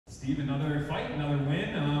Steve, another fight, another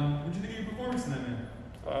win. What did you think of your performance tonight, man?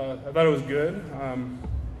 I thought it was good.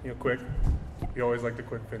 Quick. We always like the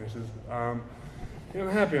quick finishes. I'm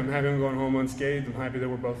happy. I'm going home unscathed. I'm happy that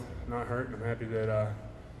we're both not hurt. I'm happy that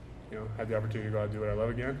had the opportunity to go out and do what I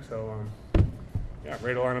love again. So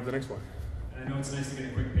ready to line up the next one. And I know it's nice to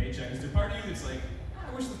get a quick paycheck. Is there part of you that's like,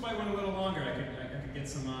 I wish the fight went a little longer. I could get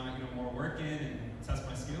some more work in and test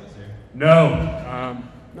my skills here. No.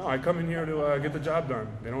 No, I come in here to get the job done.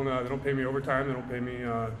 They don't pay me overtime. They don't pay me.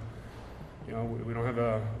 We don't have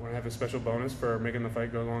a special bonus for making the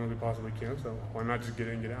fight go as long as we possibly can. So why not just get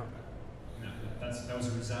in and get out? No, that was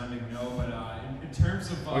a resounding no. But in terms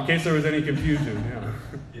of in case there was any confusion,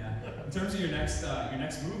 yeah. In terms of your next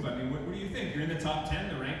move, I mean, what do you think? You're in the top 10.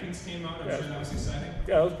 The rankings came out. I'm sure that was exciting.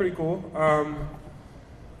 Yeah, that was pretty cool.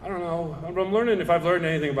 I don't know. I'm learning. If I've learned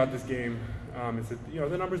anything about this game, it's that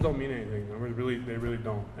the numbers don't mean anything. The numbers they really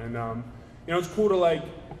don't. And it's cool to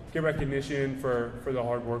get recognition for the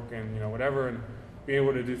hard work and whatever, and being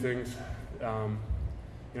able to do things. I've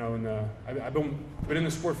been in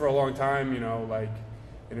the sport for a long time.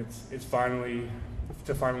 And it's finally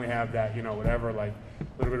have that. Whatever. Like a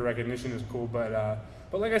little bit of recognition is cool. But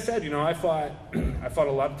like I said, I fought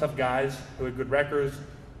a lot of tough guys who had good records,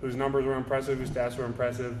 whose numbers were impressive, whose stats were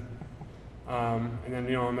impressive. And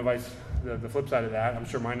then on the flip side of that, I'm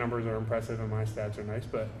sure my numbers are impressive and my stats are nice,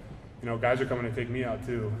 but guys are coming to take me out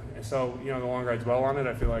too. And so the longer I dwell on it,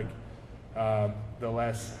 I feel like the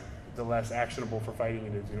less actionable for fighting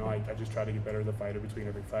it is. I just try to get better as a fighter between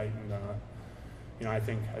every fight, and I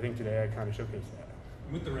think today I kind of showcased that.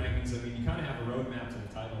 With the rankings, I mean, you kind of have a roadmap to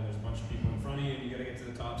the title. There's a bunch of people in front of you, and you got to get to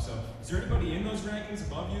the top. So, is there anybody in those rankings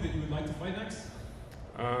above you that you would like to fight next?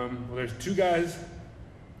 Well, there's two guys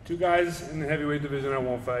in the heavyweight division I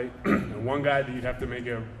won't fight, and one guy that you'd have to make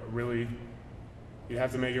it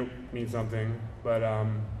mean something. But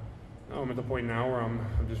I'm at the point now where I'm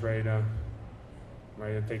just ready to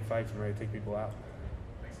take fights and ready to take people out.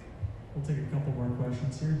 We'll take a couple more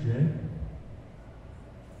questions here, Jay.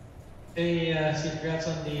 Hey, Steve, congrats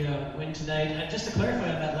on the win tonight. Just to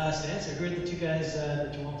clarify on that last answer, who are the two guys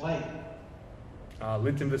that you won't fight?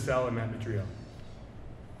 Linton Vassell and Matt Matrio.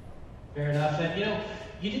 Fair enough. And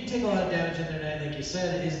you didn't take a lot of damage in there tonight, like you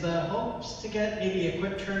said. Is the hopes to get maybe a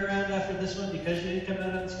quick turnaround after this one because you didn't come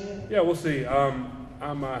out unscathed? Yeah, we'll see.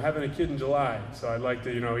 I'm having a kid in July, so I'd like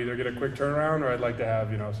to either get a quick turnaround or I'd like to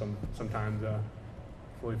have some time to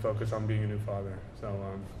fully focus on being a new father. So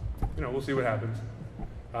we'll see what happens.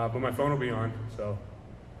 But my phone will be on, so.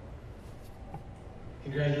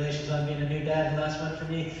 Congratulations on being a new dad. And last one for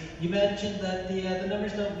me. You mentioned that the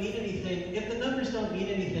numbers don't mean anything. If the numbers don't mean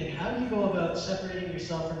anything, how do you go about separating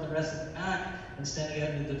yourself from the rest of the pack and standing out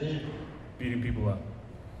in the division? Beating people up.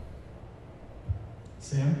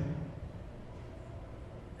 Sam?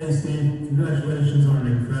 Hey Steve, congratulations on an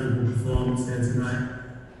incredible performance here tonight.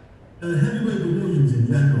 Heavyweight divisions in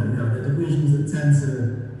general, they're divisions that tend to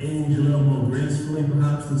age a little more gracefully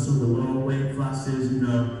perhaps than some of the lower weight classes.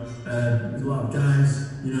 There's a lot of guys,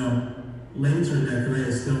 later in their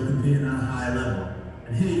career still competing at a high level.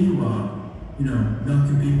 And here you are,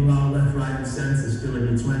 knocking people out left, right and centre still in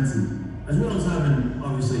your 20s. As well as having,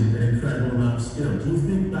 obviously, an incredible amount of skill. Do you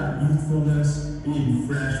think that youthfulness, being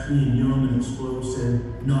fresh, being young and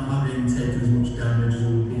explosive, not having taken as much damage as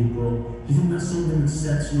other people, do you think that's something that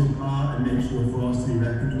sets you apart and makes you a force to be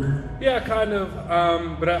reckoned with? Yeah, kind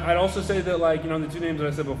of. But I'd also say that, the two names that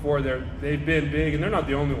I said before, they've been big, and they're not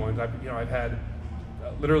the only ones. I've had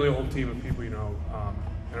literally a whole team of people,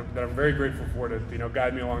 that I'm very grateful for to,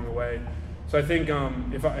 guide me along the way. So I think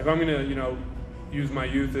if I'm going to, use my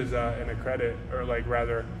youth as a credit, or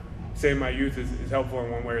rather say my youth is helpful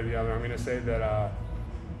in one way or the other, I'm going to say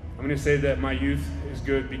that my youth is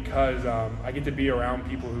good because I get to be around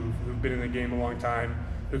people who've been in the game a long time,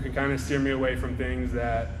 who can kind of steer me away from things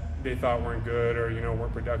that they thought weren't good or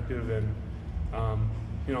weren't productive, and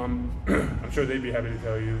I'm sure they'd be happy to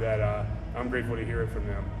tell you that I'm grateful to hear it from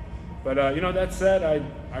them. But that said,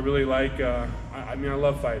 I really like I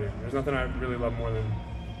love fighting. There's nothing I really love more than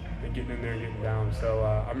getting in there and getting down. So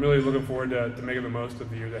I'm really looking forward to making the most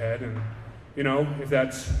of the years ahead. And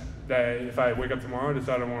if I wake up tomorrow and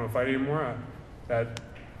decide I don't want to fight anymore,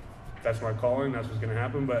 that's my calling. That's what's going to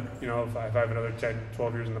happen. But if I have another 10,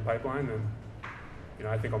 12 years in the pipeline, then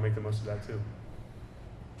I think I'll make the most of that too.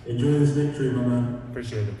 Enjoy this victory, my man.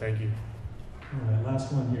 Appreciate it. Thank you. All right,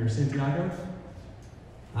 last one here, Santiago.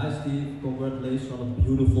 Hi Steve, congratulations on a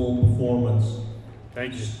beautiful performance.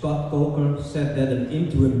 Thank you. Scott Coker said that an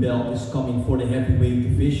interim belt is coming for the heavyweight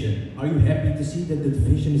division. Are you happy to see that the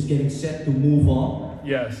division is getting set to move on?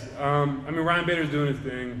 Yes. Ryan Bader's doing his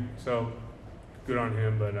thing, so good on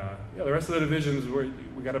him. But yeah, the rest of the divisions,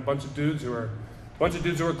 we got a bunch of dudes who are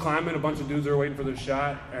climbing, a bunch of dudes who are waiting for their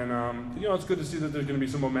shot, and you know, it's good to see that there's going to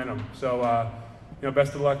be some momentum. So you know,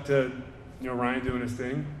 best of luck to Ryan doing his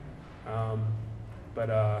thing. But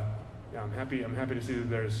yeah, I'm happy to see that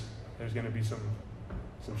there's going to be some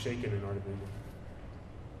shaking in our division.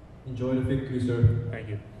 Enjoy the victory, sir. Thank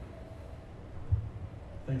you.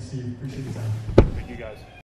 Thanks, Steve. Appreciate your time. Thank you, guys.